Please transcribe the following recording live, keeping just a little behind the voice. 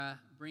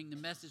bring the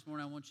message more,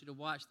 and I want you to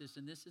watch this.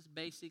 And this is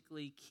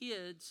basically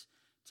kids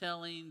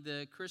telling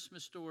the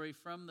Christmas story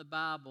from the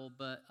Bible,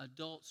 but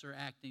adults are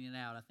acting it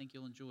out. I think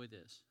you'll enjoy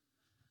this.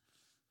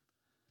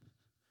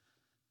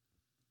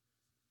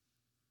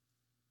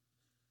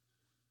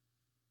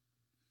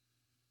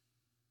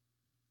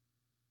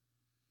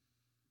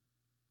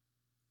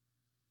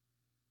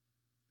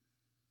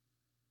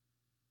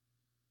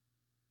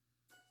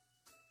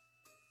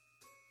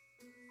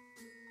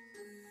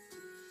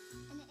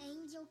 An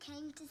angel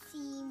came to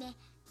see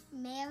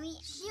Mary.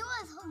 She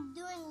was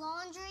doing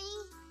laundry,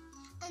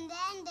 and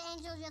then the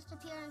angel just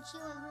appeared and she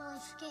was really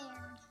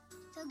scared.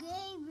 So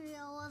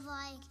Gabriel was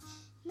like,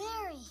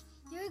 Mary,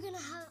 you're gonna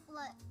have,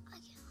 like, I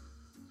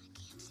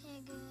can't say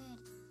it good.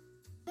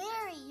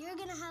 Mary, you're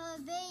gonna have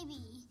a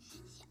baby.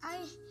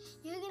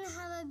 You're gonna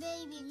have a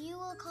baby, and you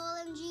will call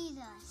him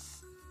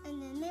Jesus.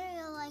 And then Mary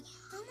was like,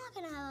 I'm not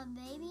gonna have a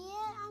baby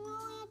yet. I'm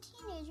only a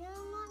teenager.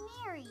 I'm not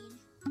married.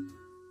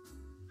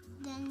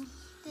 Then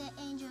the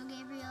angel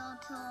Gabriel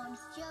told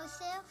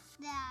Joseph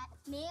that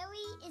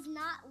Mary is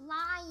not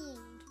lying.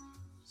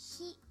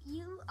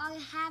 You are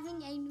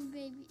having a new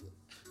baby.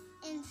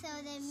 And so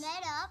they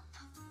met up.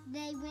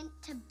 They went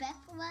to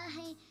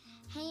Bethlehem,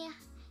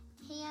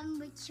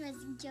 which was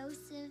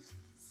Joseph's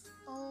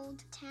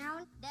old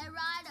town. They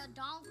ride a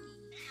donkey.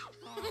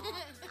 I don't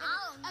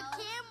know. A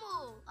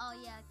camel. Oh,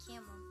 yeah, a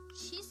camel.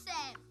 She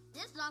said,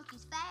 this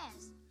donkey's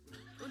fast.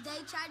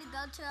 They tried to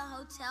go to a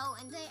hotel,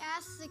 and they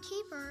asked the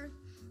keeper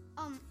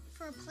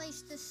for a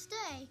place to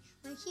stay.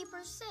 The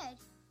keeper said,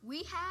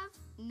 we have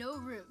no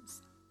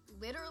rooms.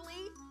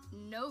 Literally,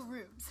 no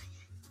rooms.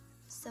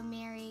 So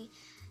Mary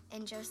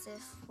and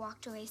Joseph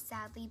walked away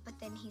sadly, but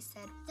then he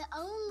said, the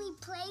only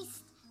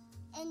place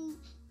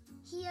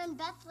here in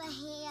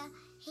Bethlehem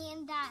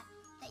that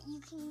you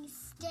can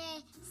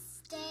stay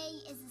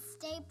is a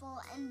stable.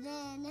 And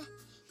then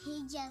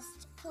he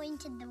just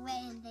pointed the way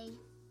and they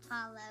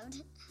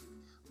followed.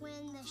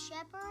 When the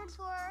shepherds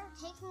were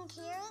taking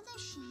care of the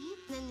sheep,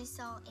 then they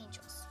saw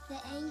angels.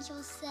 The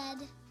angel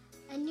said,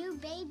 a new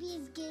baby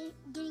is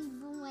getting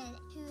born,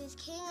 who is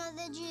King of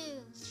the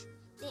Jews.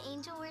 The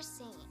angel were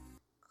singing,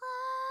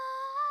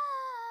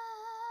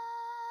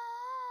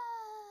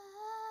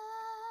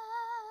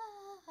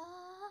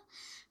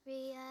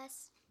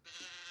 glorious.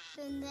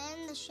 And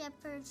then the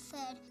shepherd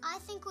said, I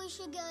think we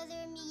should go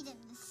there and meet him.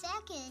 The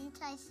second,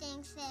 I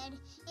think, said,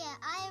 yeah,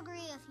 I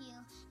agree with you.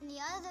 And the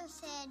other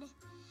said,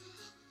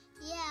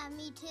 yeah,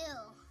 me too.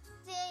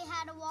 They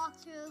had to walk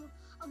through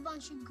a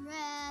bunch of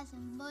grass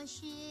and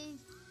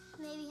bushes,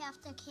 maybe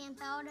have to camp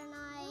out a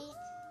night.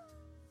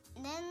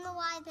 And then the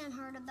wise men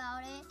heard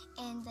about it,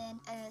 and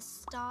then a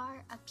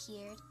star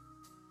appeared.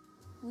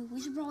 We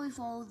should probably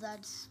follow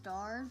that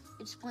star.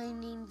 It's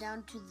pointing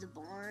down to the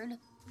barn.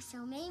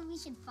 So maybe we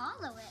should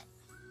follow it.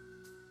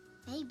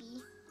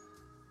 Maybe.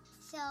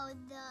 So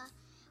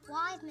the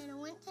wise men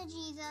went to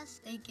Jesus.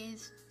 They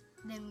gave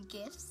them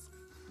gifts.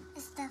 A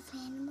stuffed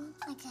animal,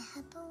 like a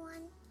hippo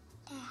one,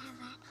 to have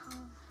at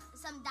home.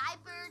 Some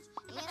diapers,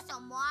 and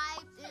some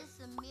wipes, and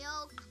some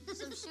milk,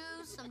 some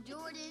shoes, some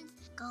Jordans.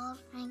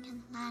 Gold, ring,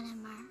 and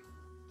Latimer.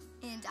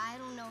 And I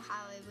don't know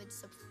how it would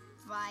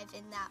survive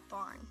in that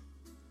barn.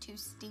 Too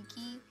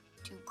stinky,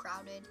 too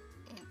crowded,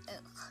 and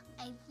ugh.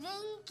 I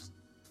think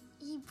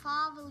he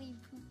probably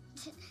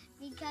pooped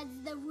because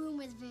the room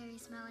was very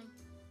smelly.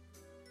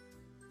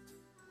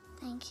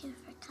 Thank you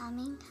for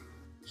coming.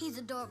 He's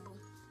adorable.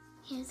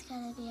 He's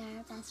gonna be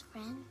our best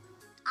friend.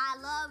 I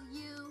love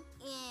you,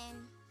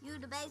 and you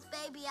the best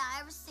baby I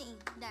ever seen.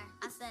 There,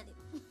 I said it.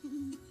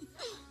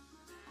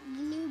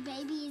 The new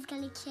baby is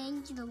gonna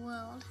change the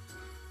world.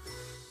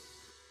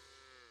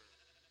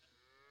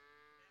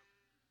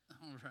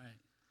 All right.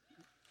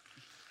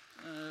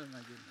 Oh, my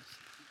goodness.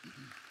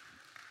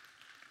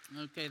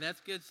 Okay,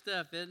 that's good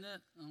stuff, isn't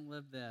it? I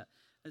love that.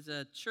 There's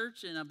a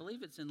church, and I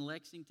believe it's in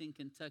Lexington,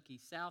 Kentucky,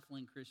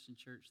 Southland Christian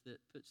Church,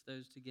 that puts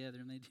those together,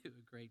 and they do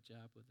a great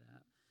job with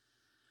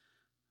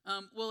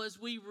that. Well, as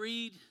we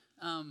read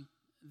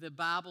the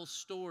Bible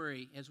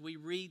story, as we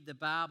read the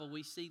Bible,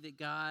 we see that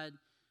God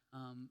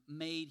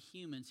made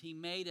humans. He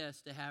made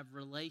us to have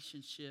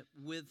relationship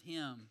with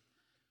Him,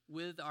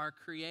 with our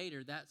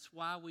Creator. That's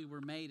why we were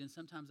made, and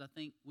sometimes I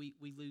think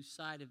we lose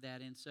sight of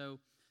that. And so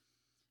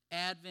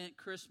Advent,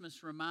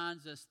 Christmas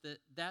reminds us that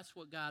that's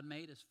what God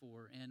made us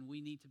for, and we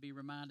need to be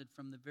reminded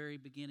from the very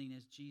beginning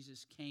as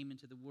Jesus came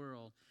into the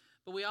world.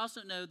 But we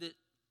also know that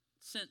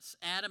since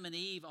Adam and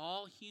Eve,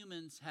 all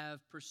humans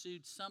have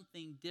pursued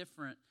something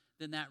different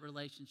than that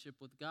relationship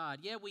with God.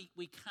 Yeah, we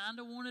kind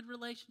of wanted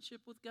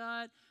relationship with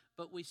God,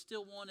 but we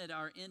still wanted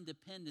our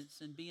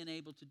independence and being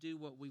able to do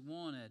what we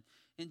wanted.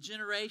 And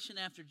generation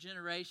after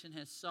generation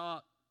has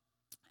sought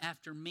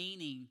after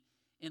meaning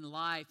in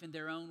life in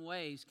their own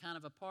ways, kind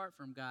of apart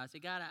from God. Say,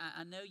 God,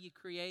 I know you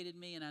created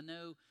me, and I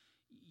know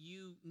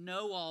you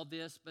know all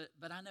this, but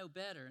I know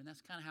better. And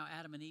that's kind of how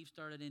Adam and Eve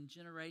started. In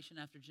generation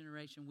after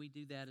generation, we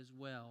do that as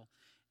well.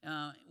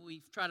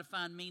 We try to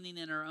find meaning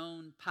in our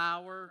own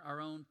power, our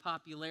own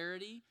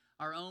popularity,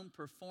 our own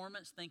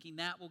performance, thinking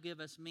that will give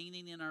us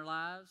meaning in our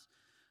lives.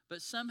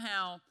 But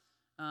somehow,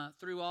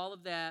 through all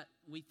of that,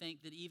 we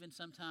think that even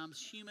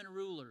sometimes human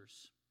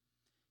rulers,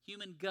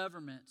 human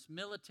governments,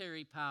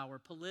 military power,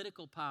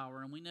 political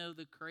power, and we know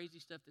the crazy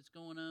stuff that's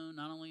going on,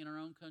 not only in our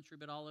own country,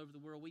 but all over the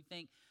world. We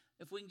think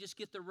if we can just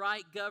get the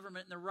right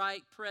government and the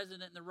right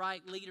president and the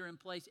right leader in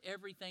place,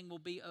 everything will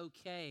be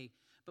okay.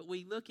 But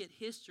we look at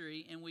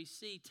history and we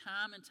see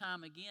time and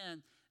time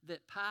again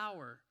that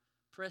power,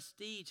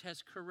 prestige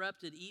has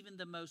corrupted even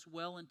the most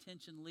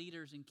well-intentioned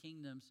leaders and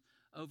kingdoms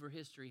over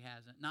history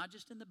hasn't. Not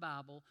just in the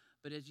Bible,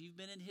 but as you've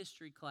been in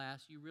history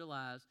class, you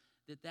realize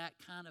that that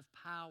kind of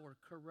power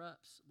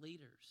corrupts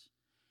leaders.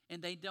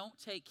 And they don't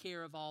take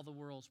care of all the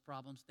world's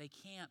problems. They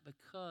can't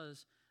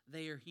because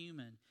they are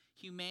human.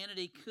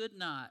 Humanity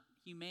cannot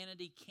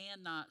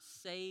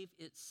save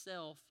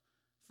itself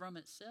from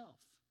itself.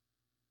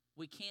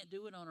 We can't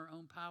do it on our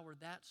own power.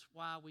 That's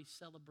why we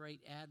celebrate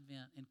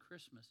Advent and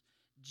Christmas.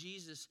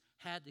 Jesus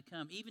had to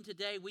come. Even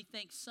today, we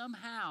think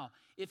somehow,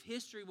 if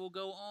history will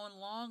go on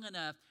long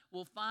enough,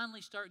 we'll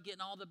finally start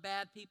getting all the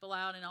bad people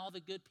out and all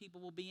the good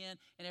people will be in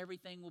and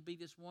everything will be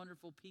this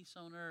wonderful peace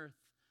on earth.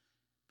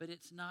 But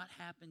it's not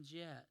happened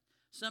yet.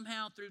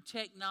 Somehow through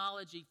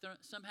technology,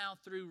 somehow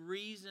through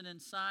reason and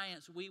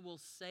science, we will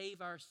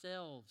save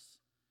ourselves.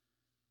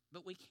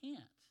 But we can't.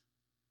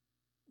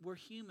 We're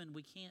human.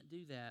 We can't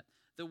do that.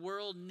 The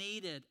world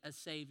needed a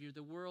Savior.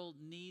 The world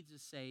needs a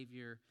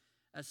Savior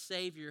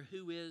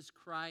who is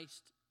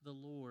Christ the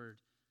Lord.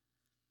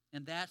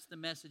 And that's the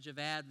message of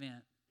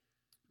Advent.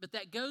 But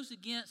that goes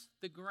against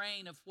the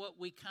grain of what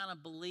we kind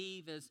of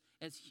believe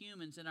as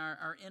humans in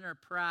our inner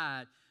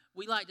pride.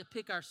 We like to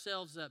pick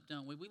ourselves up,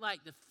 don't we? We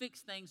like to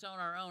fix things on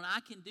our own. I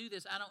can do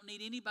this. I don't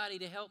need anybody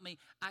to help me.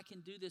 I can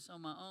do this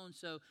on my own.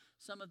 So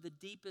some of the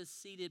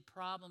deepest seated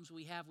problems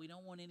we have, we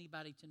don't want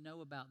anybody to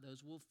know about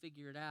those. We'll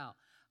figure it out.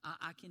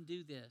 I can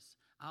do this.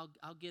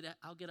 I'll get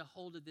a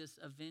hold of this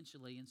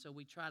eventually, and so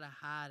we try to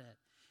hide it.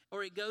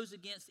 Or it goes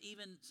against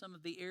even some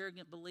of the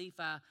arrogant belief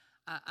I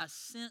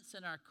sense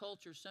in our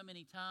culture so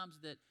many times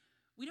that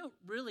we don't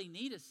really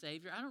need a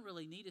Savior. I don't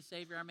really need a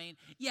Savior. I mean,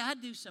 yeah, I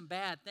do some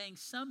bad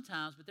things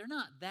sometimes, but they're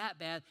not that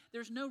bad.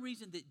 There's no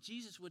reason that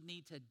Jesus would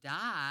need to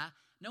die.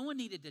 No one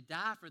needed to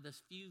die for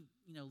this few,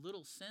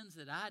 little sins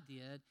that I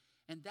did.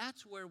 And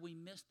that's where we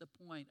miss the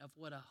point of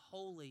what a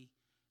holy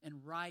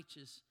and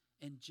righteous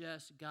and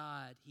just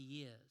God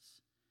He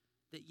is.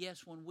 That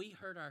yes, when we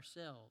hurt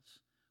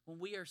ourselves, when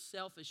we are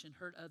selfish and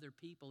hurt other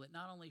people, it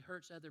not only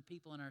hurts other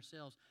people and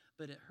ourselves,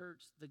 but it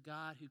hurts the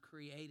God who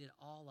created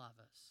all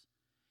of us.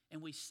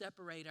 And we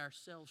separate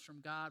ourselves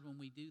from God when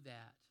we do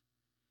that.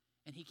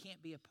 And He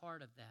can't be a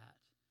part of that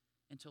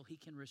until He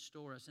can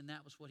restore us. And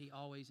that was what He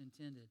always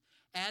intended.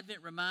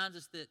 Advent reminds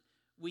us that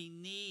we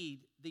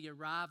need the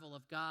arrival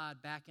of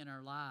God back in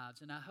our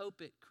lives. And I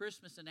hope at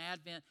Christmas and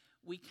Advent,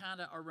 we kind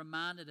of are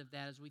reminded of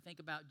that as we think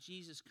about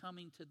Jesus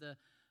coming to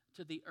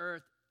the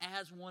earth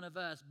as one of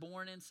us,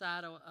 born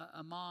inside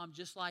a mom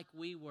just like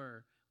we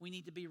were. We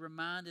need to be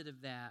reminded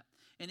of that.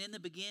 And in the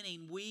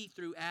beginning, we,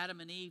 through Adam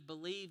and Eve,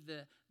 believed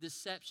the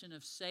deception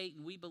of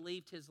Satan. We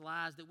believed his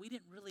lies, that we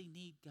didn't really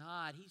need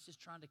God. He's just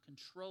trying to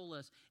control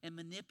us and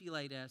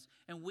manipulate us.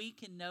 And we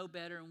can know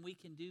better and we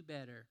can do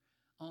better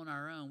on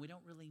our own. We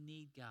don't really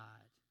need God.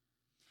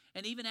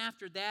 And even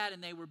after that,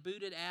 and they were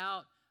booted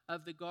out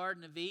of the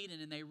Garden of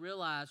Eden, and they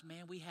realized,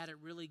 man, we had it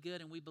really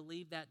good, and we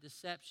believed that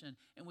deception,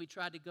 and we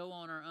tried to go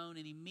on our own,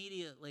 and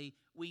immediately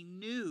we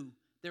knew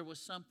there was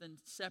something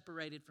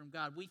separated from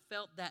God. We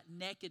felt that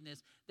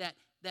nakedness, that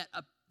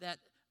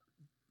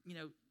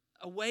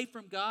away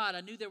from God.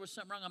 I knew there was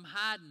something wrong. I'm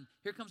hiding.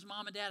 Here comes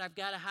Mom and Dad. I've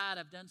got to hide.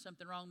 I've done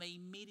something wrong. They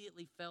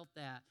immediately felt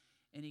that.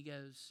 And He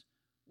goes,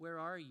 where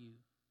are you?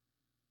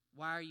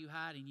 Why are you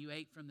hiding? You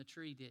ate from the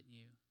tree, didn't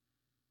you?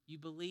 You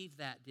believed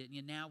that, didn't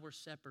you? Now we're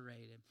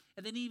separated.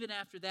 And then even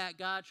after that,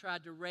 God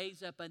tried to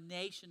raise up a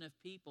nation of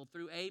people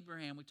through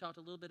Abraham. We talked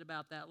a little bit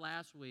about that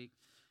last week.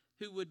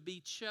 Who would be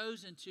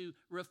chosen to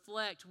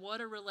reflect what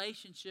a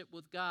relationship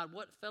with God,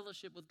 what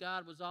fellowship with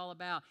God was all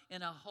about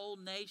in a whole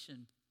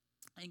nation.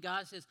 And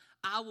God says,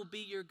 I will be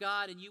your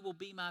God and you will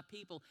be my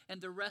people. And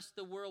the rest of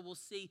the world will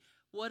see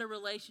what a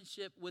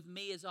relationship with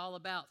me is all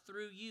about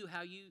through you,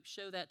 how you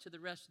show that to the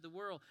rest of the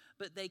world.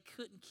 But they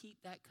couldn't keep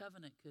that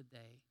covenant, could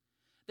they?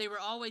 They were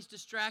always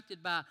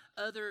distracted by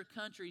other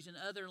countries and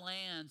other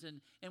lands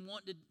and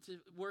wanted to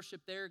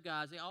worship their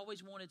gods. They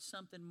always wanted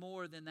something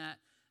more than that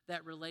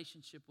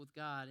relationship with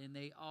God, and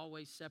they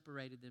always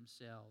separated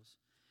themselves.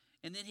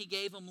 And then He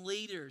gave them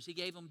leaders, He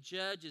gave them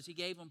judges, He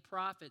gave them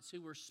prophets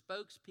who were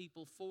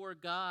spokespeople for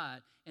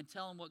God and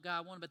tell them what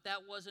God wanted. But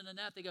that wasn't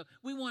enough. They go,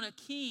 we want a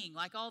king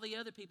like all the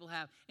other people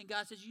have. And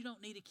God says, you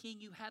don't need a king.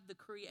 You have the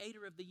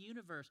creator of the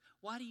universe.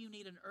 Why do you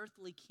need an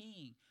earthly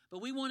king?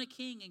 But we want a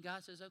king. And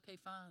God says, okay,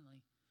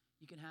 finally,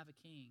 you can have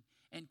a king.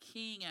 And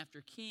king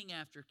after king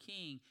after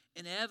king,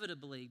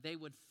 inevitably, they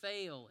would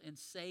fail in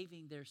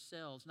saving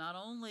themselves, not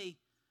only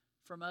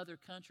from other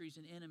countries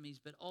and enemies,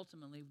 but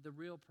ultimately the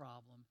real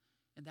problem,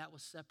 and that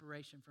was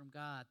separation from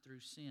God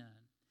through sin.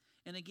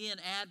 And again,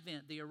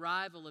 Advent, the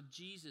arrival of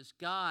Jesus,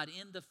 God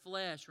in the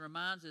flesh,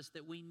 reminds us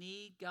that we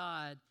need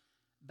God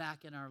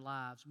back in our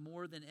lives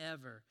more than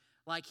ever,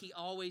 like he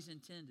always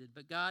intended.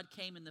 But God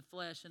came in the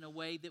flesh in a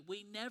way that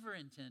we never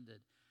intended.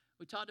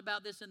 We talked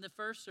about this in the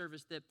first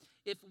service, that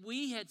if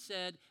we had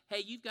said,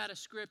 hey, you've got a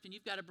script and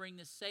you've got to bring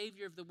the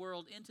Savior of the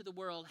world into the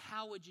world,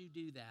 how would you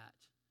do that?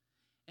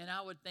 And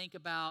I would think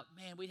about,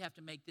 man, we'd have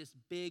to make this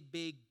big,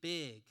 big,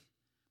 big.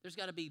 There's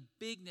got to be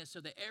bigness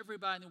so that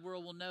everybody in the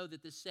world will know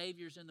that the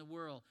Savior's in the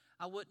world.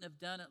 I wouldn't have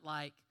done it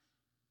like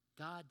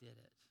God did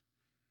it.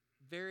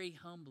 Very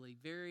humbly,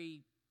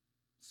 very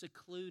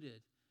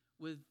secluded,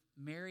 with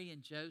Mary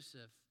and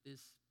Joseph,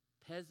 this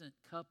peasant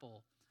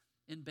couple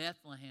in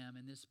Bethlehem,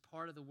 in this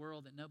part of the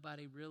world that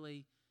nobody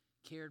really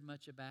cared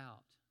much about.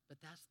 But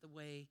that's the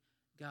way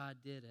God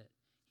did it.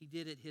 He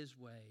did it his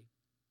way.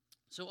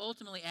 So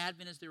ultimately,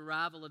 Advent is the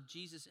arrival of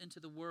Jesus into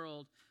the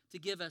world to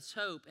give us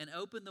hope and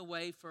open the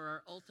way for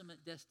our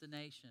ultimate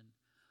destination.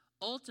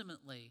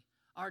 Ultimately,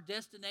 our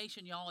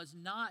destination, y'all, is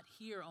not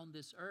here on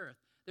this earth.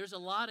 There's a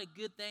lot of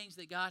good things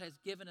that God has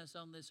given us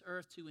on this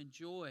earth to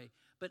enjoy,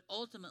 but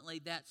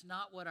ultimately, that's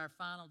not what our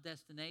final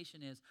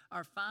destination is.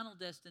 Our final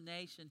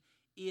destination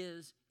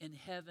is in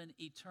heaven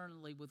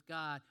eternally with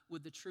God,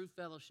 with the true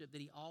fellowship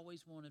that he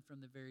always wanted from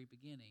the very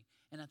beginning.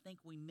 And I think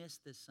we miss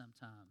this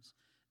sometimes.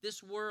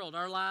 This world,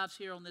 our lives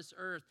here on this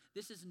earth,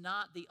 this is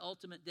not the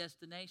ultimate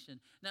destination.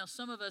 Now,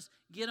 some of us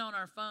get on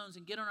our phones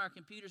and get on our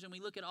computers and we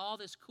look at all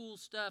this cool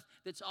stuff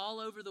that's all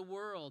over the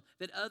world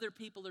that other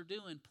people are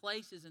doing,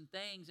 places and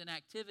things and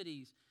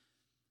activities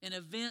and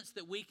events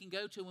that we can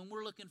go to, and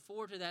we're looking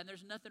forward to that. And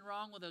there's nothing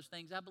wrong with those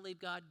things. I believe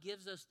God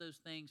gives us those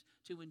things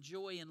to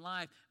enjoy in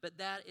life, but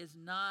that is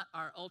not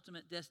our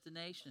ultimate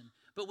destination.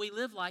 But we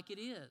live like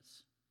it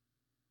is.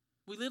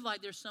 We live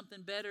like there's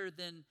something better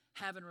than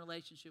having a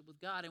relationship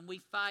with God, and we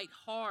fight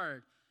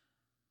hard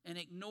and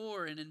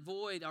ignore and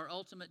avoid our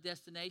ultimate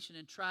destination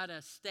and try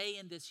to stay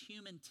in this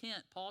human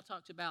tent. Paul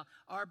talked about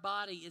our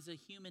body is a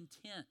human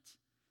tent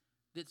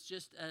that's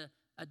just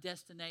a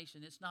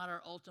destination. It's not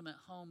our ultimate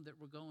home that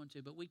we're going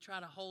to, but we try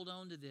to hold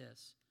on to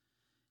this,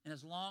 and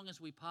as long as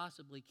we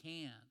possibly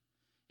can.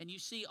 And you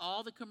see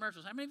all the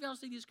commercials. How many of y'all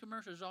see these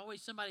commercials? There's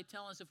always somebody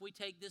telling us if we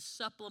take this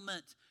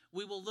supplement,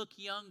 we will look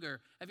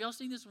younger. Have y'all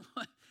seen this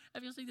one?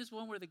 Have y'all seen this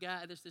one where the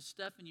guy, there's this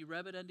stuff and you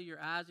rub it under your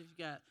eyes if you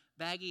got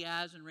baggy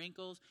eyes and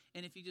wrinkles?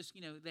 And if you just,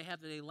 they have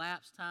the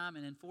elapsed time,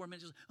 and in 4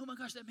 minutes, oh my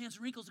gosh, that man's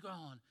wrinkles are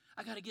gone.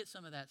 I got to get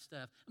some of that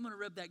stuff. I'm going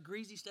to rub that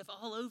greasy stuff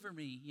all over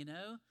me,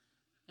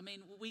 I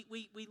mean,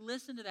 we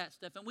listen to that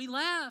stuff and we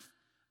laugh.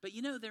 But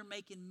they're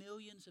making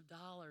millions of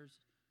dollars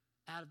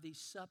out of these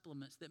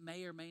supplements that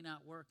may or may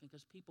not work,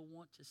 because people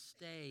want to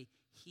stay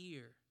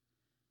here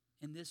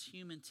in this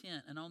human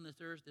tent and on this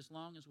earth as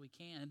long as we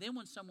can. And then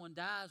when someone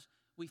dies,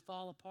 we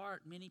fall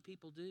apart. Many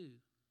people do.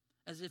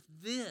 As if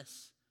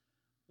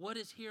what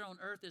is here on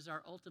earth, is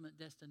our ultimate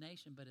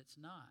destination, but it's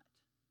not.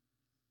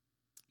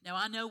 Now,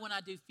 I know when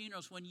I do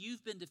funerals, when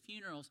you've been to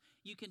funerals,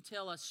 you can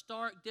tell a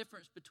stark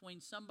difference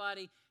between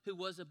somebody who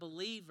was a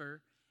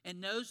believer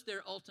and knows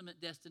their ultimate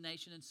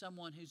destination and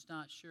someone who's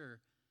not sure.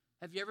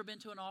 Have you ever been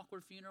to an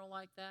awkward funeral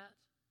like that?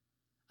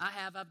 I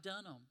have. I've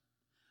done them.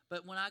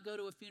 But when I go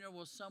to a funeral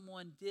where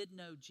someone did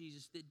know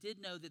Jesus, that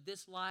did know that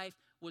this life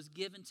was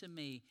given to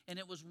me and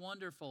it was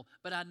wonderful,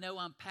 but I know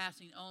I'm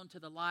passing on to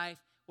the life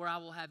where I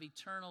will have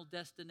eternal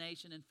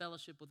destination and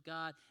fellowship with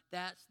God,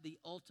 that's the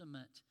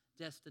ultimate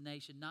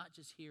destination, not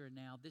just here and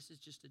now. This is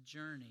just a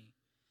journey.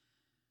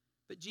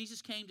 But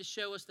Jesus came to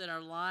show us that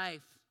our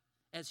life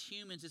as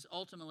humans is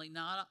ultimately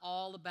not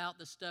all about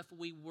the stuff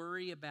we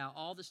worry about,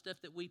 all the stuff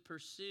that we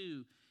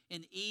pursue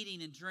in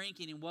eating and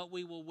drinking and what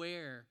we will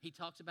wear. He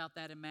talks about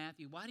that in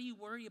Matthew. Why do you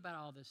worry about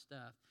all this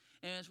stuff?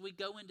 And as we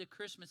go into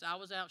Christmas, I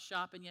was out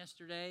shopping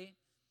yesterday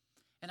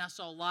and I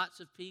saw lots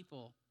of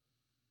people.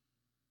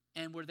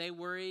 And were they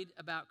worried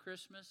about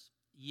Christmas?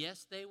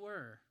 Yes, they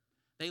were.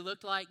 They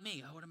looked like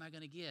me. Oh, what am I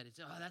going to get? It's,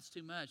 that's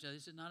too much.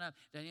 This is not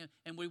enough.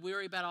 And we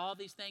worry about all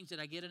these things. Did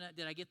I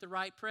get the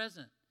right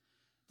present?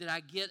 Did I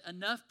get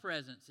enough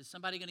presents? Is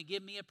somebody going to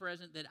give me a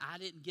present that I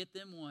didn't get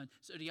them one?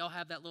 So do y'all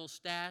have that little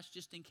stash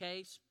just in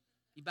case?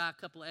 You buy a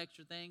couple of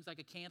extra things like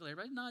a candle.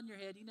 Everybody nodding your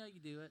head. You know you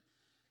do it.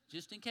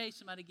 Just in case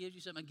somebody gives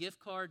you something, a gift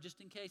card, just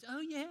in case. Oh,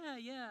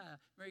 yeah.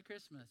 Merry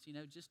Christmas,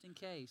 just in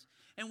case.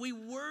 And we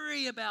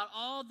worry about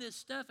all this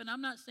stuff. And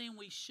I'm not saying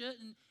we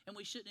shouldn't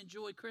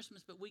enjoy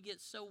Christmas, but we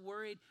get so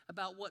worried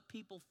about what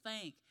people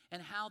think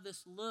and how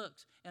this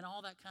looks and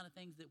all that kind of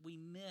things that we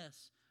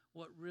miss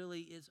what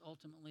really is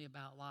ultimately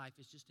about life,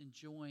 is just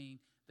enjoying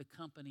the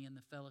company and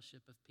the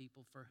fellowship of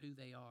people for who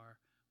they are,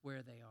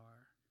 where they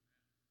are.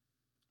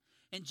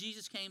 And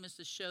Jesus came as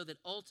to show that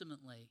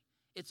ultimately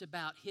it's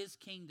about his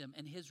kingdom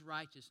and his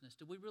righteousness.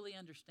 Do we really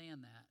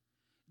understand that?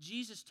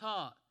 Jesus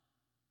taught,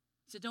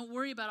 he said, don't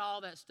worry about all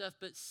that stuff,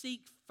 but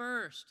seek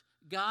first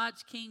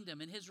God's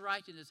kingdom and his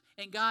righteousness.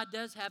 And God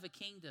does have a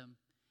kingdom.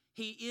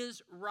 He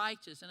is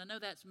righteous. And I know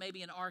that's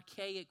maybe an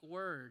archaic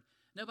word.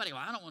 I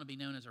don't want to be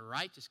known as a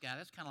righteous guy.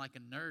 That's kind of like a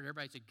nerd.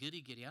 Everybody's a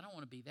goody-goody. I don't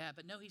want to be that.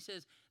 But no, he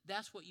says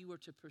that's what you are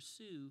to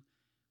pursue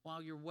while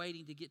you're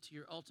waiting to get to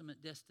your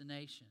ultimate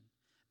destination.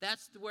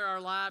 That's where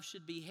our lives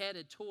should be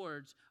headed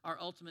towards our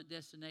ultimate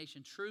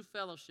destination, true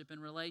fellowship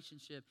and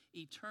relationship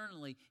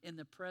eternally in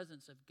the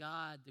presence of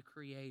God, the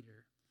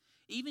Creator.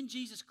 Even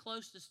Jesus'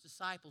 closest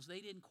disciples, they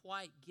didn't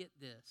quite get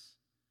this.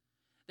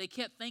 They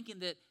kept thinking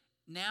that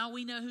now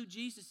we know who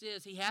Jesus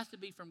is. He has to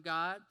be from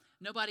God.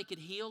 Nobody could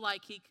heal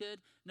like he could.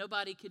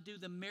 Nobody could do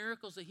the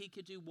miracles that he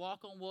could do,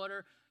 walk on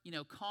water,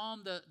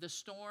 calm the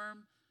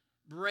storm,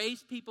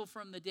 raise people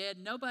from the dead.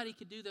 Nobody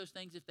could do those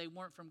things if they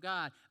weren't from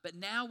God. But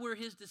now we're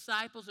his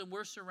disciples and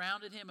we're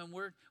surrounded him and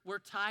we're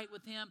tight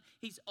with him.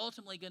 He's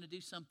ultimately going to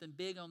do something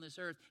big on this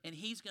earth, and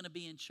he's going to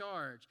be in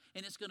charge,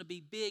 and it's going to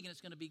be big and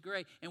it's going to be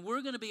great, and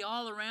we're going to be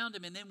all around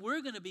him, and then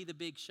we're going to be the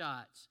big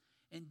shots.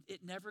 And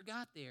it never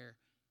got there.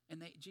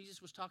 And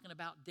Jesus was talking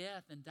about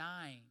death and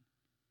dying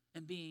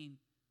and being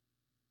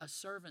a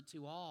servant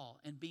to all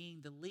and being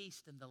the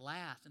least and the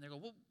last. And they go,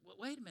 well,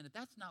 wait a minute,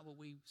 that's not what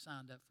we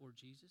signed up for,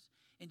 Jesus.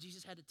 And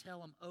Jesus had to tell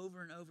them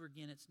over and over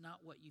again, it's not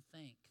what you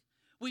think.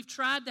 We've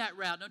tried that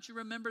route. Don't you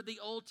remember the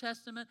Old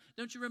Testament?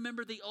 Don't you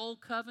remember the Old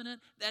Covenant?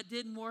 That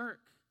didn't work.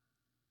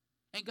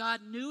 And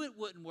God knew it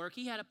wouldn't work.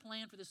 He had a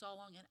plan for this all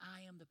along, and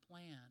I am the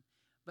plan.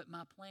 But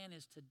my plan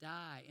is to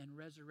die and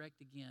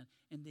resurrect again,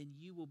 and then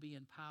you will be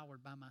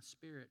empowered by my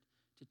Spirit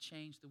to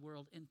change the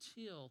world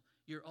until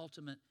your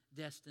ultimate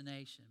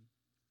destination.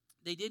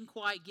 They didn't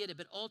quite get it,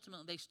 but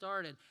ultimately they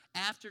started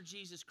after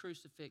Jesus'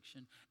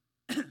 crucifixion,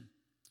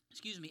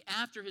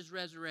 after his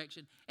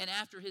resurrection, and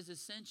after his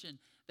ascension.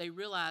 They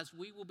realized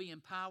we will be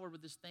empowered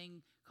with this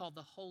thing called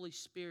the Holy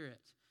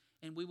Spirit,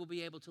 and we will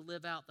be able to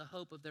live out the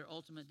hope of their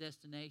ultimate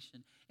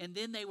destination. And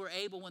then they were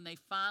able, when they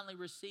finally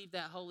received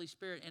that Holy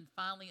Spirit and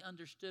finally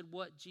understood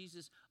what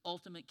Jesus'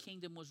 ultimate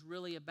kingdom was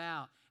really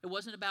about. It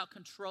wasn't about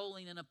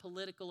controlling in a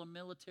political or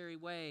military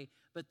way,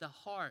 but the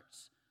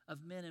hearts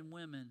of men and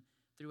women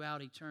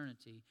throughout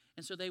eternity.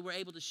 And so they were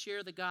able to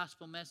share the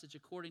gospel message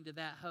according to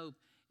that hope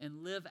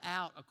and live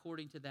out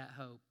according to that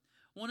hope.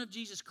 One of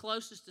Jesus'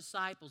 closest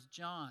disciples,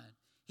 John,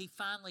 he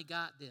finally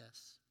got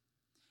this.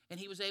 And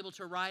he was able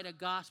to write a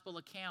gospel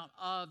account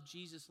of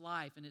Jesus'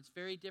 life. And it's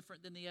very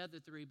different than the other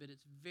three, but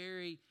it's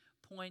very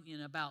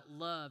poignant about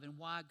love and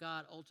why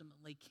God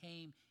ultimately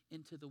came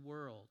into the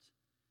world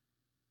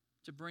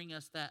to bring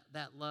us that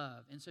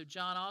love. And so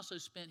John also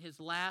spent his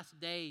last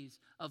days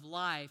of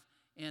life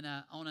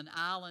on an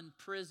island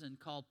prison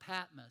called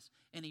Patmos.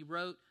 And he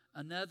wrote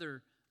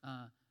another,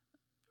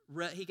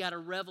 he got a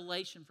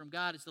revelation from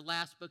God. It's the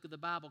last book of the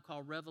Bible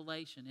called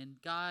Revelation. And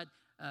God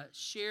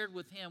shared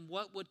with him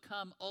what would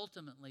come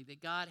ultimately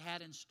that God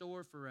had in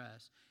store for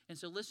us. And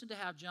so listen to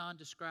how John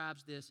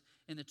describes this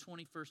in the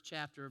 21st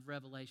chapter of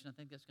Revelation. I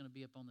think that's going to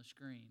be up on the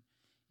screen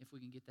if we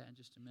can get that in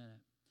just a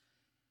minute.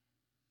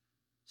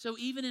 So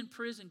even in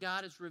prison,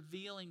 God is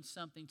revealing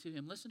something to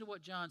him. Listen to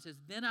what John says.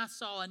 Then I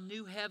saw a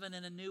new heaven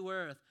and a new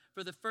earth,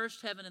 for the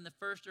first heaven and the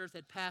first earth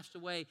had passed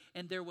away,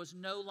 and there was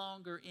no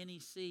longer any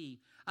sea.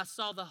 I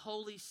saw the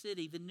holy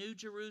city, the new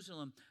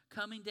Jerusalem,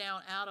 coming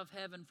down out of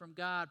heaven from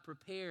God,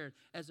 prepared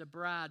as a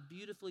bride,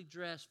 beautifully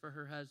dressed for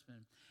her husband.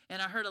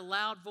 And I heard a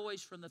loud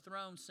voice from the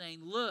throne saying,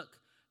 look,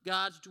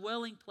 God's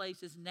dwelling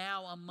place is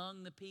now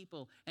among the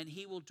people, and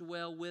he will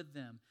dwell with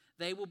them.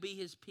 They will be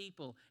his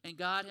people, and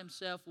God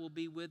himself will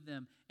be with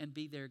them and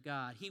be their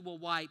God. He will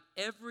wipe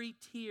every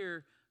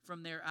tear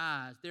from their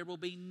eyes. There will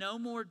be no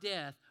more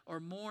death or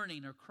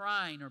mourning or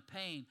crying or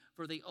pain,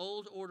 for the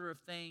old order of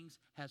things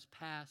has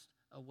passed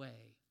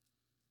away.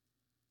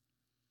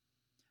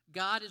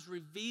 God is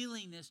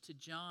revealing this to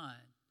John.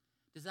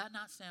 Does that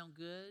not sound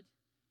good?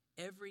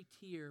 Every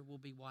tear will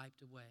be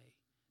wiped away.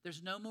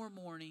 There's no more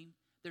mourning.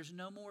 There's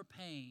no more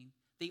pain.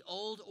 The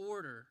old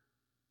order.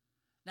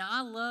 Now,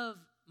 I love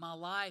my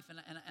life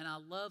and I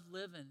love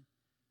living,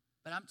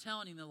 but I'm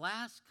telling you, in the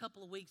last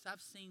couple of weeks,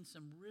 I've seen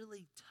some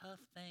really tough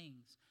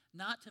things.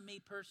 Not to me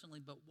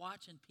personally, but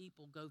watching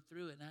people go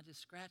through it. And I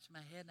just scratch my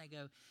head and I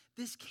go,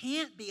 this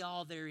can't be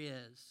all there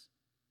is.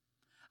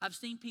 I've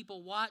seen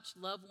people watch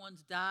loved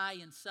ones die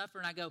and suffer,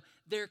 and I go,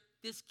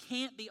 this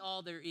can't be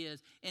all there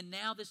is. And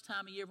now this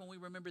time of year when we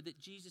remember that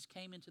Jesus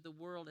came into the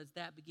world as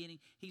that beginning,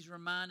 he's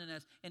reminding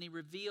us, and he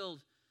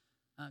revealed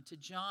to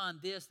John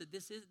that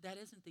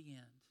isn't the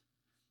end.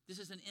 This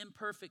is an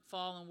imperfect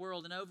fallen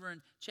world. And over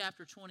in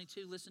chapter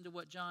 22, listen to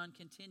what John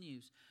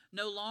continues.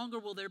 No longer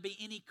will there be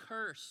any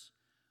curse.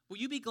 Will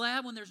you be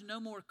glad when there's no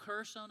more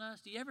curse on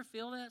us? Do you ever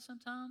feel that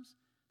sometimes?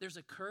 There's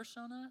a curse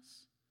on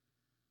us?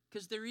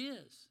 Because there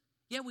is.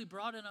 Yeah, we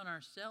brought it on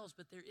ourselves,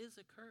 but there is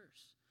a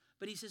curse.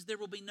 But he says there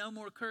will be no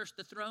more curse.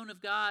 The throne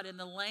of God and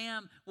the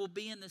Lamb will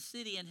be in the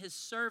city, and his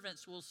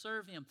servants will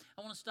serve him.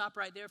 I want to stop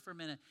right there for a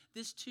minute.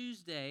 This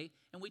Tuesday,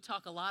 and we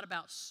talk a lot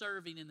about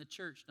serving in the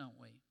church, don't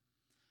we?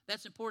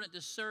 That's important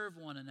to serve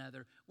one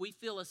another. We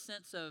feel a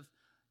sense of,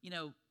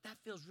 that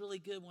feels really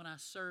good when I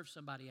serve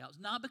somebody else.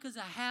 Not because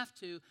I have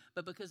to,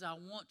 but because I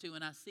want to,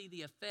 and I see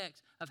the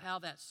effects of how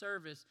that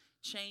service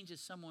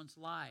changes someone's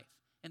life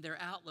and their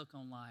outlook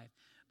on life.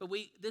 But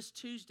this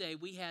Tuesday,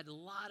 we had a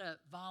lot of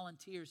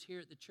volunteers here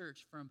at the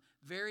church from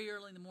very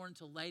early in the morning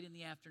till late in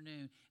the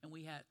afternoon. And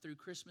we had through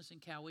Christmas in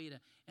Coweta.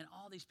 And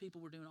all these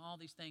people were doing all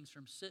these things,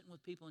 from sitting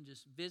with people and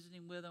just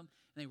visiting with them.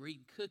 And they were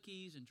eating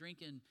cookies and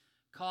drinking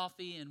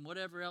coffee and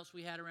whatever else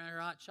we had around here,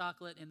 hot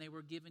chocolate. And they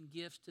were giving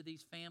gifts to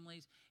these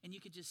families. And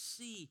you could just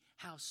see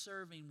how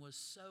serving was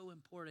so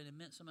important. It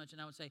meant so much.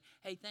 And I would say,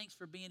 hey, thanks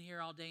for being here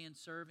all day and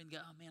serving. Go,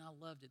 oh, man, I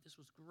loved it. This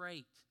was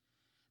great.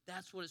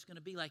 That's what it's going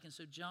to be like. And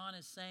so John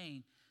is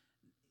saying,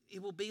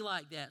 it will be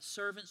like that.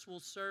 Servants will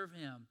serve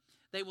him.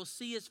 They will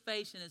see his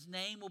face, and his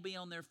name will be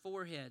on their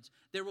foreheads.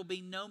 There will be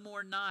no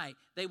more night.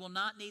 They will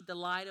not need the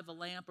light of a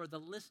lamp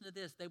listen to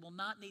this, they will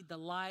not need the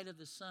light of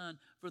the sun,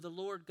 for the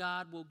Lord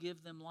God will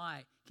give them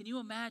light. Can you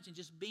imagine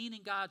just being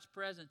in God's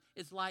presence?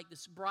 It's like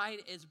this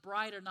it's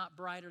brighter, not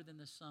brighter than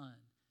the sun.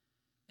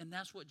 And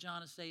that's what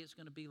John is saying it's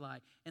going to be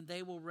like. And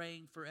they will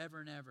reign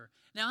forever and ever.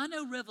 Now, I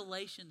know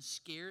Revelation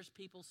scares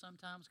people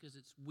sometimes because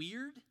it's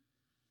weird.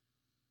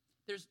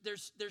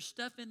 There's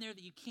stuff in there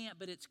that you can't,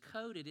 but it's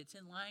coded. It's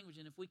in language.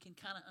 And if we can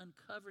kind of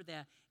uncover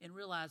that and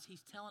realize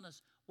he's telling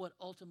us what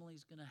ultimately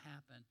is going to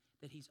happen,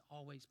 that he's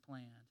always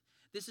planned.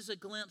 This is a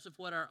glimpse of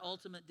what our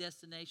ultimate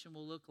destination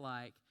will look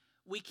like.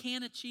 We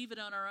can't achieve it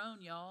on our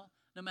own, y'all.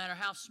 No matter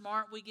how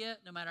smart we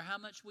get, no matter how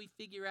much we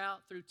figure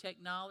out through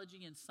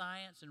technology and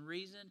science and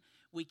reason,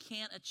 we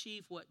can't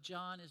achieve what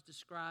John is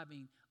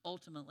describing,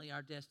 ultimately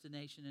our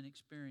destination and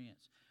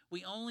experience.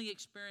 We only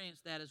experience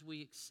that as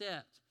we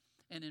accept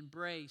and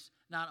embrace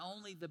not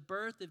only the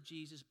birth of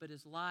Jesus, but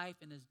his life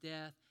and his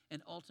death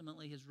and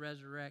ultimately his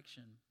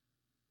resurrection.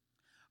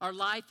 Our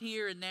life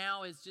here and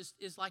now is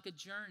like a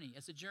journey.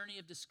 It's a journey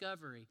of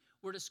discovery.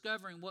 We're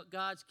discovering what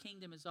God's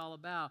kingdom is all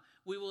about.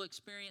 We will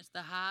experience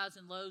the highs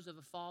and lows of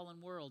a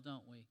fallen world,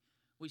 don't we?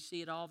 We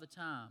see it all the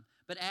time.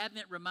 But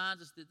Advent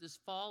reminds us that this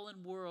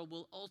fallen world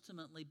will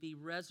ultimately be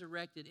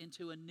resurrected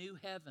into a new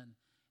heaven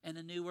and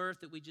a new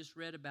earth that we just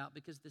read about,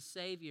 because the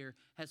Savior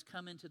has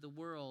come into the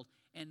world.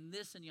 And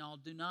listen, y'all,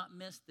 do not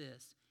miss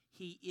this.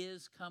 He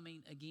is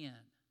coming again.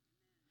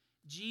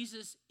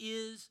 Jesus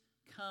is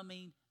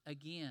coming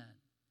again.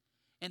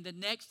 And the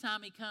next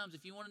time he comes,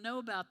 if you want to know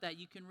about that,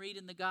 you can read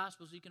in the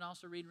Gospels. You can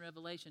also read in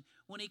Revelation.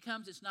 When he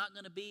comes, it's not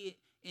going to be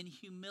in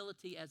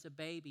humility as a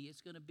baby.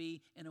 It's going to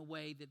be in a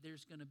way that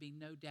there's going to be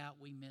no doubt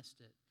we missed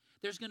it.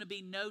 There's going to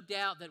be no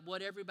doubt that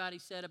what everybody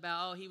said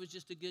about, oh, he was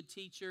just a good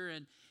teacher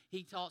and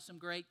he taught some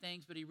great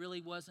things, but he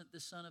really wasn't the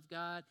Son of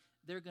God,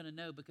 they're going to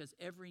know, because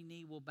every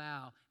knee will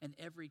bow and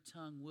every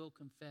tongue will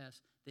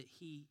confess that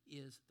he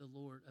is the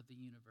Lord of the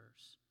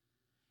universe.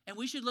 And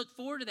we should look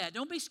forward to that.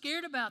 Don't be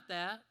scared about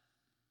that.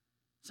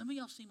 Some of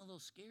y'all seem a little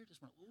scared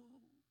this morning. Ooh.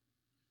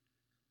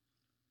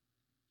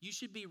 You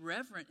should be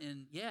reverent,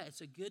 and yeah,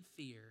 it's a good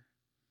fear.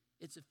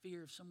 It's a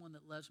fear of someone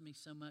that loves me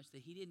so much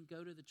that he didn't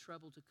go to the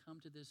trouble to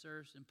come to this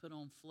earth and put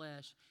on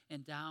flesh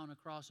and die on a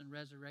cross and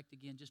resurrect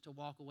again just to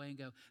walk away and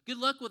go, good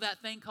luck with that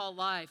thing called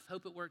life.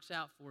 Hope it works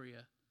out for you.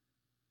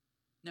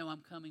 No,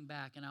 I'm coming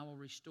back, and I will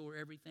restore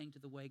everything to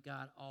the way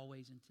God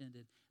always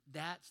intended.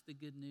 That's the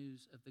good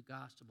news of the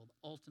gospel,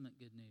 the ultimate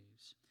good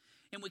news.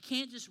 And we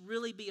can't just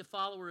really be a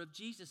follower of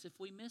Jesus if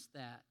we miss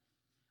that.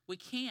 We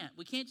can't.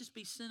 We can't just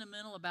be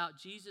sentimental about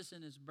Jesus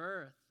and his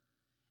birth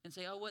and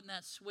say, oh, wasn't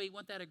that sweet?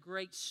 Wasn't that a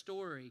great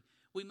story?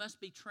 We must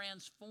be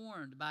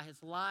transformed by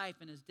his life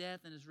and his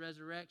death and his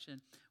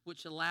resurrection,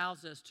 which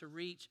allows us to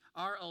reach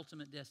our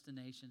ultimate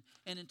destination.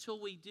 And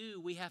until we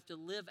do, we have to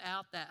live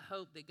out that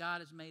hope that God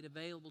has made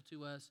available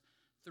to us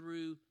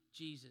through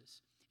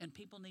Jesus. And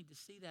people need to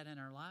see that in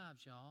our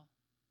lives, y'all.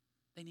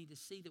 They need to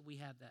see that we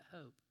have that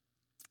hope.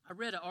 I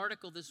read an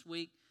article this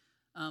week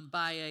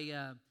by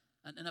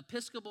an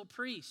Episcopal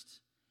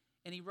priest,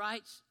 and he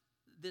writes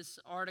this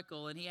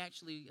article, and he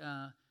actually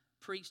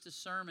preached a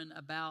sermon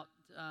about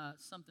an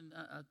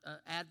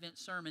Advent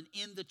sermon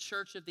in the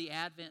Church of the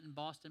Advent in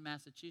Boston,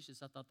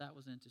 Massachusetts. I thought that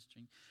was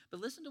interesting.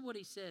 But listen to what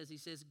he says. He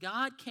says,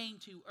 God came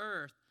to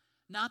earth,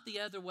 not the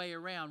other way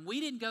around. We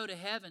didn't go to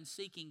heaven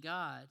seeking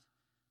God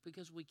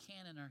because we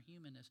can in our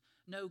humanness.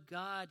 No,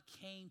 God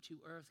came to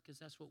earth because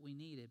that's what we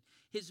needed.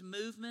 His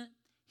movement,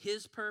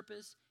 his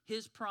purpose,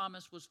 his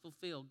promise was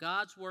fulfilled.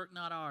 God's work,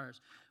 not ours.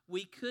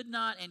 We could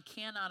not and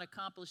cannot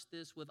accomplish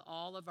this with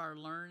all of our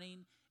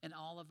learning and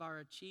all of our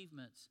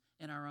achievements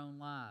in our own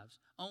lives.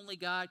 Only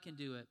God can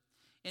do it.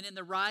 And in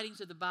the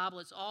writings of the Bible,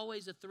 it's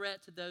always a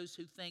threat to those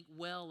who think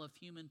well of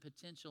human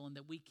potential and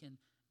that we can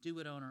do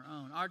it on our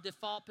own. Our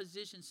default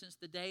position since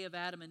the day of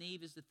Adam and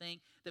Eve is to think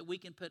that we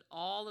can put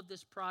all of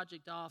this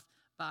project off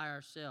by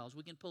ourselves.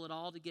 We can pull it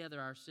all together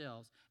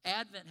ourselves.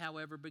 Advent,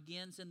 however,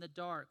 begins in the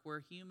dark where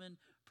human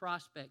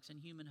prospects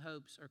and human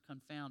hopes are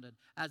confounded.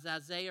 As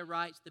Isaiah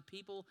writes, the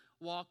people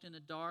walked in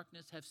the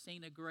darkness have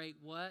seen a great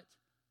what?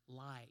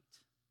 Light.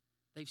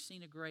 They've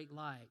seen a great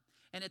light.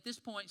 And at this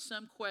point,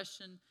 some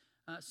question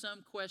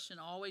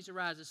always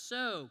arises.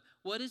 So,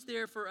 what is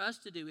there for us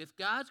to do? If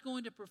God's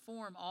going to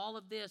perform all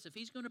of this, if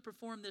he's going to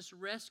perform this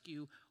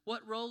rescue,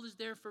 what role is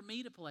there for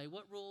me to play?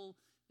 What role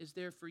is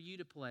there for you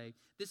to play.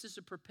 This is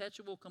a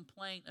perpetual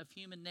complaint of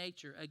human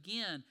nature.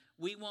 Again,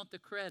 we want the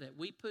credit.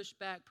 We push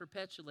back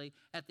perpetually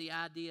at the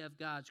idea of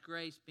God's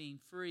grace being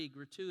free,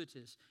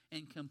 gratuitous,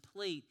 and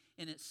complete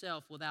in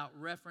itself without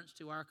reference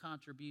to our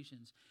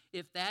contributions.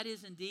 If that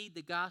is indeed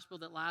the gospel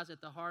that lies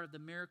at the heart of the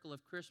miracle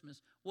of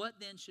Christmas, what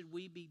then should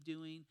we be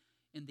doing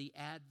in the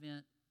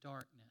Advent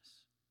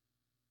darkness?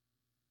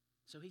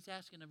 So he's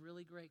asking a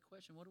really great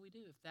question. What do we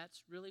do? If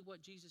that's really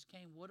what Jesus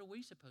came, what are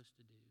we supposed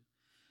to do?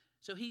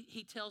 So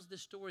he tells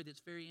this story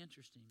that's very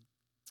interesting.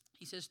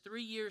 He says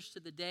 3 years to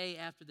the day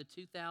after the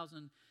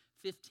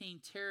 2015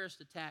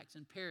 terrorist attacks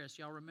in Paris.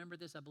 Y'all remember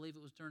this? I believe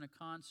it was during a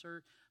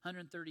concert.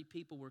 130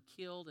 people were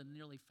killed and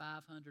nearly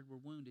 500 were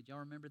wounded. Y'all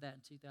remember that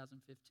in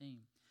 2015.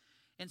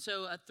 And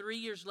so 3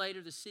 years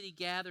later, the city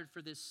gathered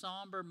for this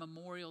somber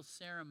memorial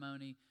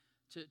ceremony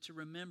to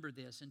remember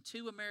this. And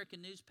 2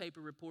 American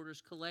newspaper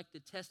reporters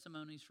collected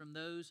testimonies from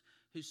those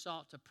who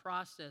sought to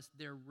process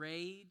their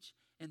rage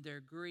and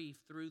their grief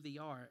through the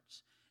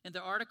arts. And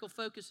the article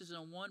focuses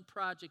on one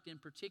project in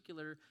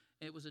particular.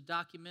 It was a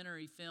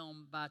documentary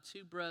film by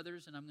 2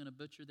 brothers, and I'm going to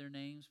butcher their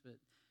names, but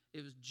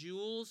it was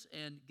Jules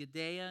and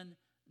Gideon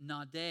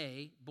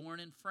Naudet, born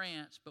in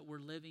France, but were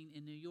living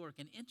in New York.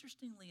 And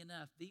interestingly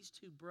enough, these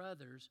 2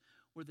 brothers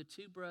were the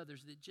 2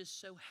 brothers that just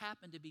so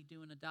happened to be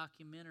doing a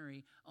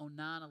documentary on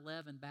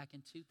 9/11 back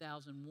in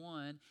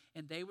 2001.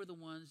 And they were the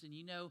ones, and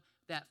you know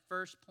that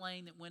first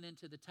plane that went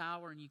into the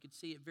tower, and you could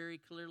see it very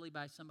clearly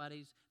by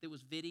somebody that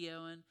was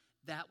videoing,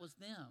 that was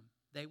them.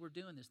 They were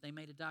doing this. They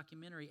made a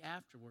documentary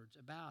afterwards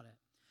about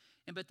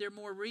it. But their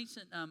more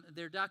recent,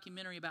 their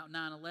documentary about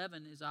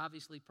 9/11 is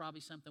obviously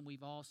probably something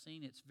we've all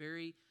seen.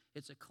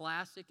 It's a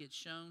classic. It's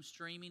shown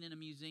streaming in a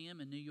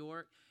museum in New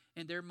York.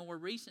 And their more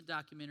recent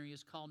documentary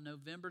is called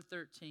November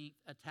 13th,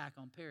 Attack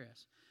on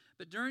Paris.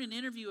 But during an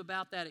interview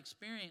about that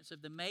experience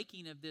of the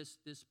making of this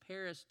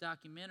Paris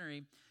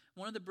documentary,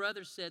 one of the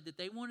brothers said that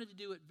they wanted to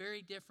do it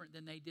very different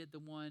than they did the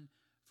one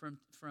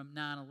from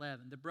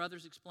 9/11. The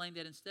brothers explained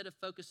that instead of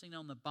focusing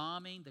on the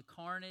bombing, the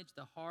carnage,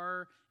 the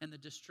horror, and the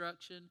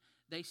destruction,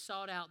 they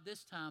sought out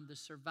this time the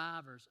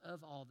survivors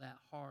of all that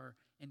horror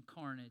and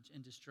carnage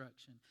and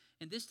destruction.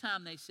 And this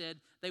time they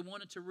said they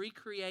wanted to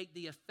recreate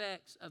the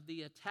effects of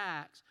the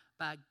attacks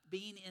by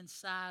being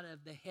inside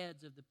of the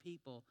heads of the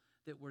people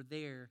that were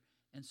there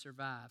and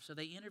survived. So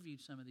they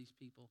interviewed some of these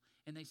people,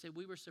 and they said,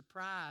 we were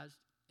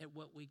surprised at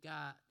what we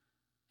got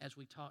as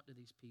we talked to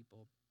these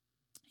people.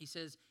 He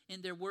says,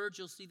 in their words,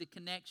 you'll see the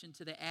connection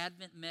to the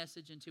Advent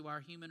message and to our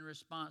human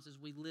response as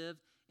we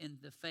live in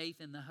the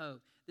faith and the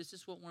hope. This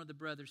is what one of the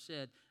brothers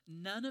said.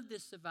 None of the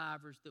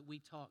survivors that we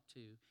talked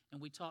to,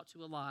 and we talked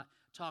to a lot,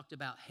 talked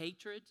about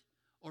hatred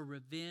or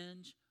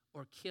revenge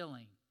or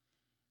killing.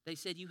 They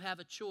said you have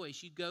a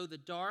choice. You go the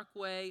dark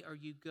way or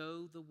you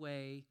go the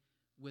way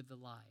with the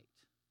light.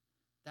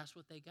 That's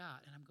what they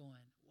got. And I'm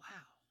going,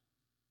 wow.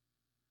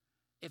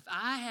 If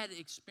I had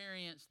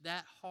experienced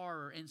that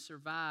horror and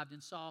survived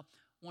and saw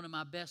one of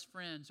my best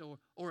friends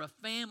or a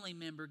family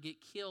member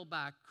get killed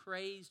by a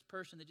crazed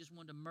person that just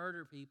wanted to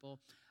murder people,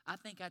 I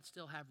think I'd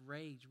still have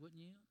rage,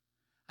 wouldn't you?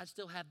 I'd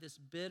still have this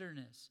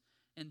bitterness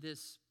and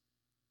this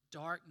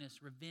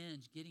darkness,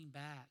 revenge, getting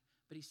back.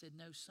 But he said,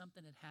 no,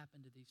 something had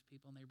happened to these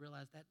people, and they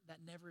realized that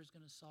never is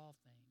going to solve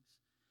things.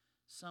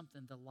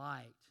 Something, the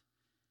light,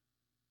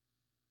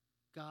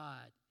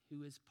 God,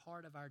 who is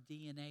part of our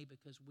DNA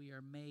because we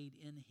are made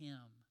in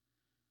Him,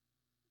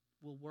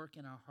 will work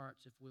in our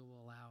hearts if we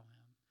will allow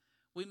Him.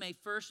 We may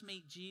first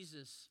meet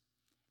Jesus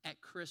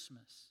at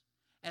Christmas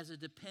as a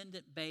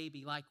dependent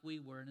baby like we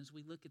were. And as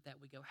we look at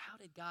that, we go, how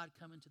did God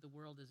come into the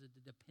world as a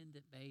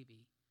dependent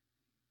baby?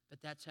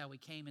 But that's how He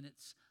came, and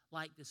it's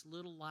like this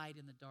little light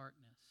in the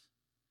darkness.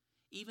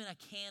 Even a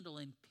candle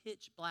in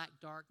pitch black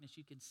darkness,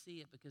 you can see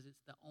it because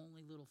it's the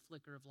only little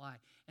flicker of light.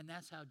 And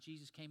that's how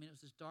Jesus came in. It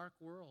was this dark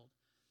world.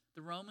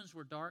 The Romans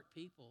were dark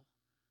people.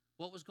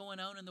 What was going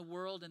on in the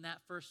world in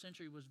that first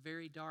century was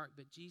very dark,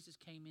 but Jesus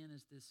came in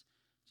as this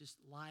just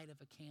light of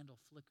a candle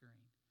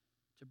flickering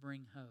to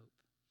bring hope.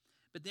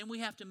 But then we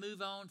have to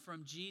move on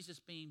from Jesus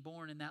being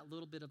born in that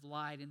little bit of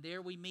light, and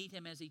there we meet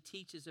Him as He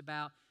teaches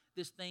about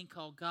this thing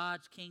called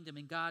God's kingdom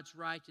and God's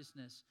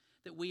righteousness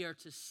that we are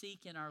to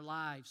seek in our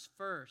lives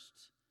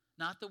first,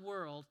 not the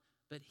world,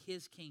 but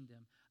His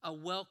kingdom. A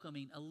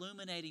welcoming,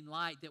 illuminating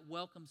light that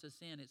welcomes us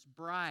in. It's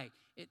bright.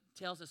 It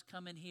tells us,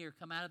 come in here,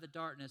 come out of the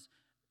darkness,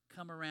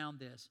 come around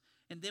this.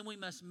 And then we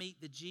must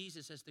meet the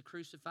Jesus as the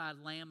crucified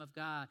Lamb of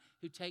God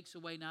who takes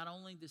away not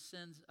only the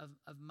sins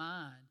of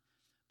mine,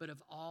 but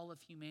of all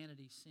of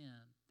humanity's sin.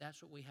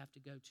 That's what we have to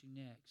go to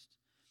next.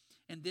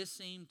 And this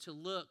seemed to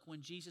look,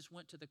 when Jesus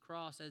went to the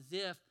cross, as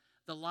if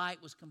the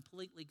light was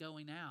completely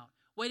going out.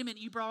 Wait a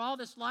minute, you brought all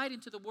this light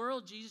into the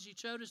world, Jesus. You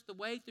showed us the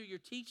way through your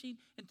teaching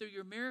and through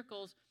your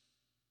miracles,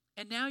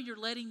 and now you're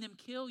letting them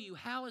kill you.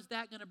 How is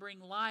that going to bring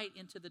light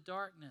into the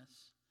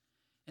darkness?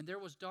 And there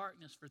was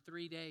darkness for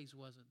 3 days,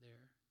 wasn't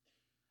there?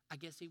 I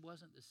guess He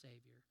wasn't the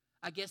Savior.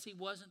 I guess He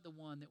wasn't the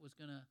one that was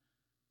going to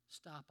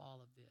stop all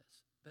of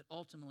this. But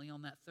ultimately,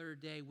 on that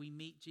third day, we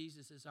meet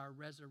Jesus as our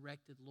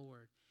resurrected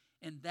Lord.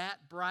 And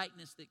that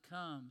brightness that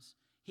comes,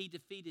 he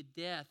defeated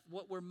death.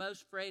 What we're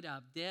most afraid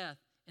of, death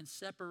and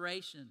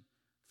separation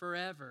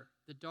forever.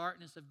 The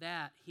darkness of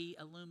that, he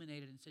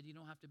illuminated and said, you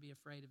don't have to be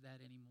afraid of that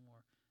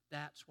anymore.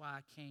 That's why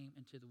I came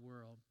into the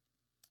world.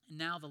 And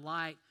now the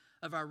light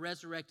of our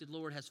resurrected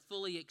Lord has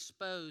fully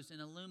exposed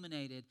and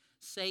illuminated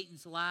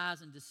Satan's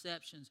lies and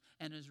deceptions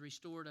and has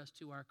restored us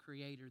to our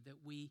Creator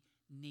that we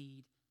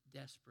need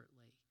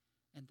desperately.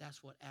 And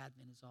that's what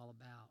Advent is all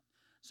about.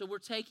 So we're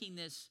taking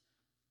this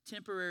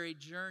temporary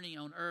journey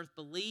on earth,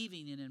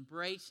 believing and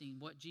embracing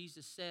what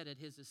Jesus said at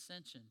his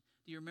ascension.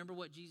 Do you remember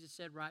what Jesus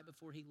said right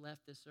before he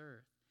left this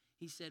earth?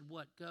 He said,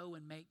 what? Go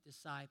and make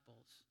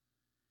disciples.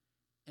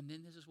 And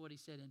then this is what he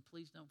said, and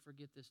please don't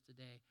forget this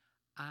today.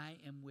 I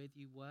am with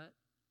you what?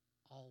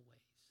 Always.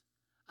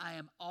 I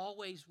am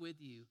always with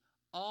you.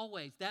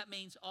 Always. That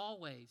means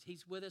always.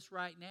 He's with us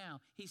right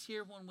now. He's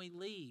here when we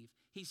leave.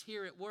 He's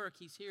here at work.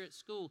 He's here at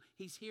school.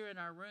 He's here in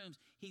our rooms.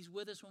 He's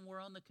with us when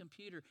we're on the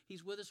computer.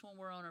 He's with us when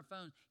we're on our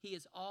phones. He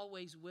is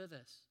always with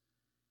us.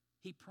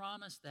 He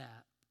promised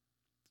that.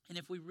 And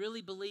if we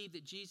really believe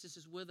that Jesus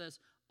is with us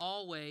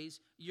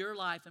always, your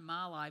life and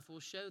my life will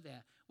show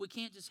that. We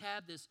can't just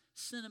have this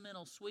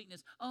sentimental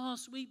sweetness. Oh,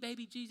 sweet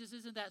baby Jesus,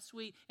 isn't that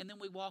sweet? And then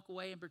we walk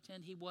away and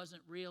pretend he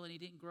wasn't real and he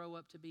didn't grow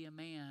up to be a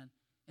man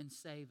and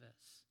save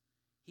us.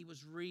 He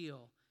was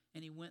real,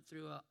 and he went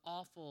through an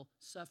awful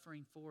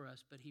suffering for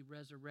us, but he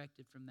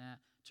resurrected from that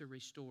to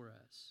restore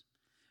us.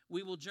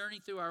 We will journey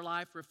through our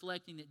life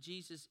reflecting that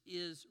Jesus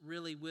is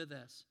really with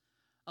us,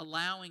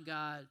 allowing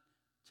God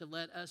to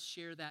let us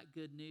share that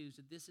good news,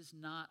 that this is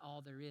not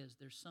all there is.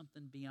 There's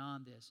something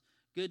beyond this.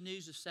 Good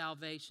news of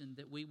salvation,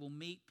 that we will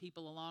meet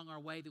people along our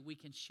way that we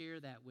can share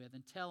that with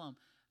and tell them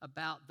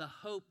about the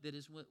hope that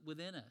is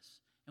within us,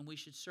 and we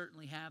should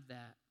certainly have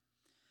that.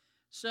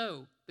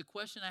 So, the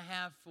question I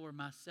have for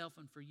myself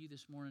and for you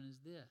this morning is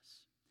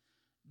this.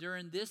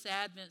 During this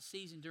Advent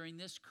season, during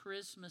this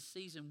Christmas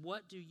season,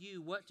 what do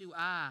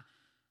I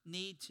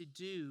need to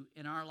do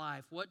in our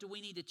life? What do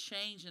we need to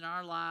change in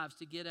our lives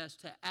to get us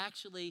to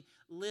actually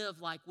live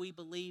like we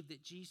believe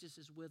that Jesus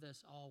is with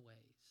us always?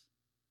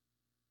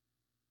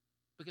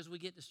 Because we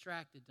get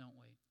distracted, don't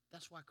we?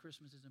 That's why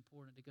Christmas is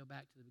important, to go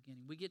back to the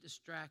beginning. We get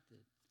distracted.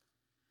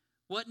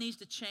 What needs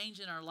to change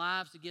in our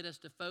lives to get us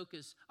to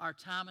focus our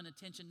time and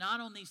attention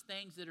not on these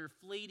things that are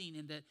fleeting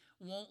and that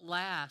won't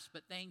last,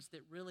 but things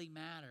that really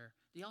matter?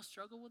 Do y'all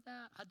struggle with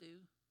that? I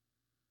do.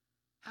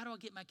 How do I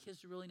get my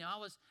kids to really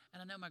know?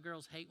 And I know my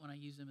girls hate when I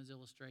use them as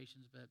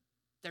illustrations, but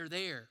they're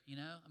there, you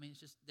know? I mean, it's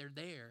just, they're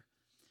there.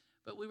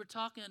 But we were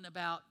talking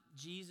about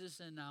Jesus,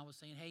 and I was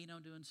saying, hey,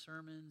 I'm doing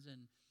sermons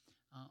and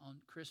on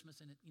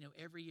Christmas, and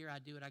every year I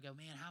do it. I go,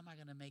 man, how am I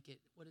going to make it?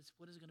 What is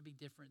going to be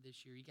different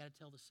this year? You got to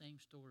tell the same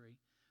story.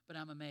 But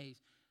I'm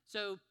amazed.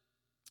 So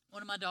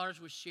one of my daughters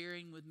was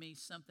sharing with me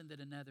something that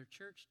another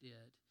church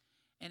did.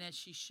 And as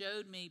she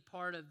showed me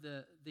part of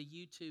the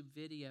YouTube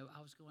video,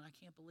 I was going, I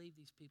can't believe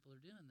these people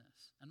are doing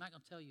this. I'm not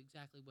going to tell you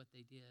exactly what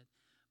they did.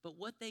 But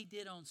what they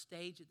did on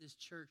stage at this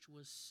church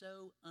was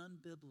so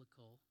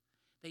unbiblical.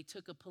 They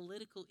took a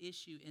political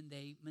issue and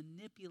they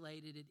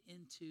manipulated it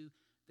into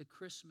the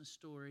Christmas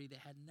story that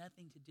had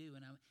nothing to do.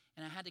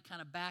 And I had to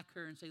kind of back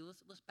her and say,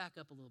 let's back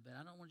up a little bit.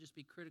 I don't want to just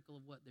be critical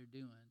of what they're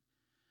doing.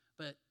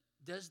 But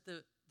does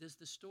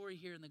the story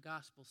here in the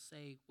gospel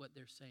say what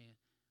they're saying?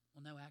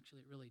 Well, no, actually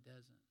it really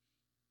doesn't.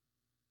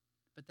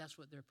 But that's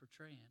what they're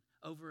portraying.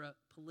 Over a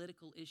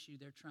political issue,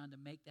 they're trying to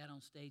make that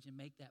on stage and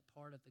make that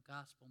part of the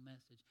gospel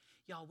message.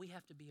 Y'all, we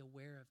have to be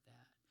aware of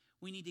that.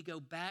 We need to go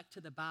back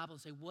to the Bible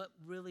and say, what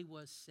really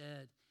was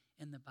said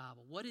in the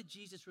Bible? What did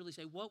Jesus really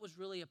say? What was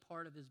really a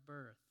part of his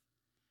birth?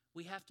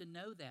 We have to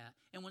know that.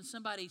 And when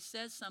somebody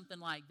says something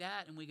like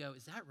that and we go,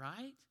 is that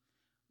right?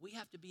 We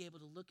have to be able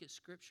to look at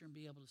Scripture and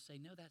be able to say,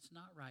 no, that's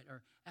not right,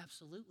 or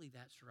absolutely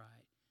that's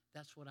right.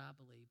 That's what I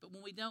believe. But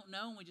when we don't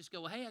know and we just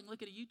go, well, hey, I can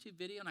look at a YouTube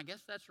video and I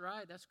guess that's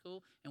right, that's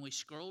cool, and we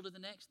scroll to the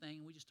next thing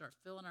and we just start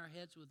filling our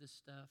heads with this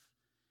stuff,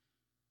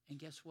 and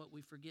guess what?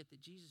 We forget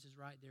that Jesus is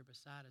right there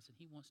beside us and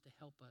he wants to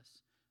help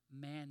us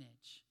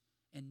manage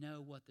and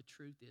know what the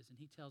truth is. And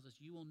he tells us,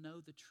 you will know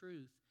the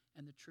truth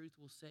and the truth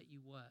will set you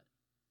what?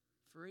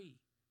 Free.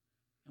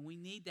 And we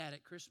need that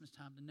at Christmas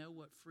time to know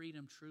what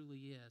freedom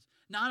truly is.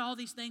 Not all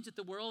these things at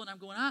the world,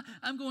 and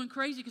I'm going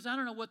crazy because I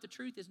don't know what the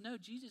truth is. No,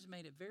 Jesus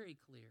made it very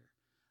clear.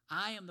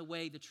 I am the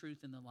way, the truth,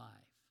 and the life.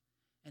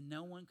 And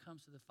no one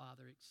comes to the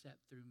Father except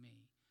through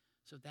me.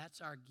 So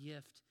that's our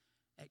gift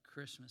at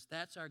Christmas.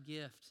 That's our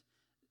gift.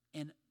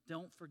 And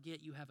don't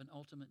forget you have an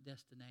ultimate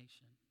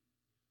destination.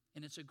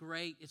 And it's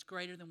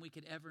greater than we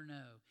could ever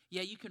know.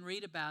 Yeah, you can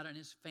read about it and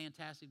it's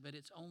fantastic, but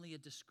it's only a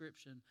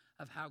description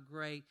of how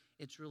great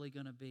it's really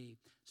going to be.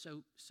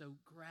 So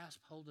grasp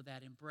hold of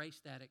that, embrace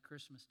that at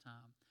Christmas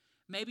time.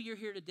 Maybe you're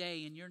here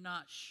today and you're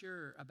not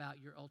sure about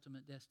your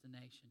ultimate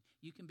destination.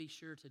 You can be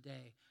sure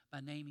today by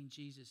naming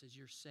Jesus as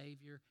your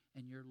Savior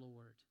and your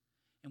Lord.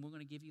 And we're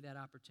going to give you that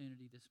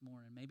opportunity this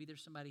morning. Maybe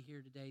there's somebody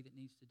here today that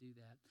needs to do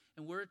that.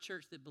 And we're a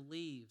church that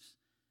believes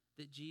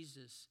that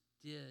Jesus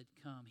did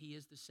come. He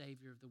is the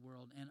Savior of the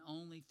world, and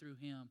only through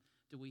him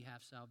do we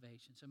have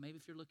salvation. So maybe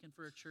if you're looking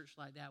for a church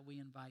like that, we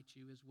invite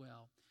you as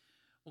well.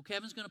 Well,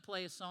 Kevin's going to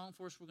play a song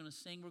for us. We're going to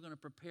sing. We're going to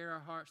prepare our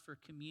hearts for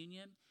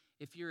communion.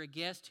 If you're a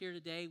guest here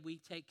today, we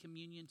take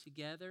communion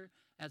together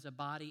as a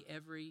body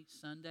every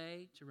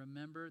Sunday to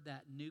remember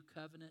that new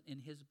covenant in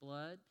His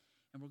blood.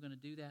 And we're going to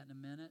do that in a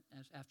minute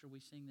after we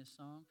sing this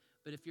song.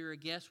 But if you're a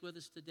guest with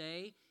us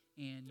today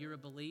and you're a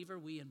believer,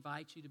 we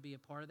invite you to be a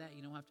part of that.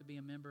 You don't have to be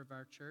a member of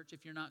our church.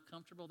 If you're not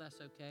comfortable,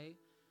 that's okay.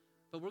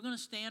 But we're going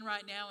to stand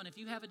right now, and if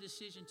you have a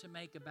decision to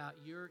make about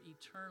your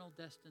eternal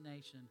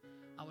destination,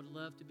 I would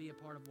love to be a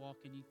part of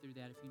walking you through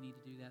that if you need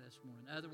to do that this morning. Otherwise,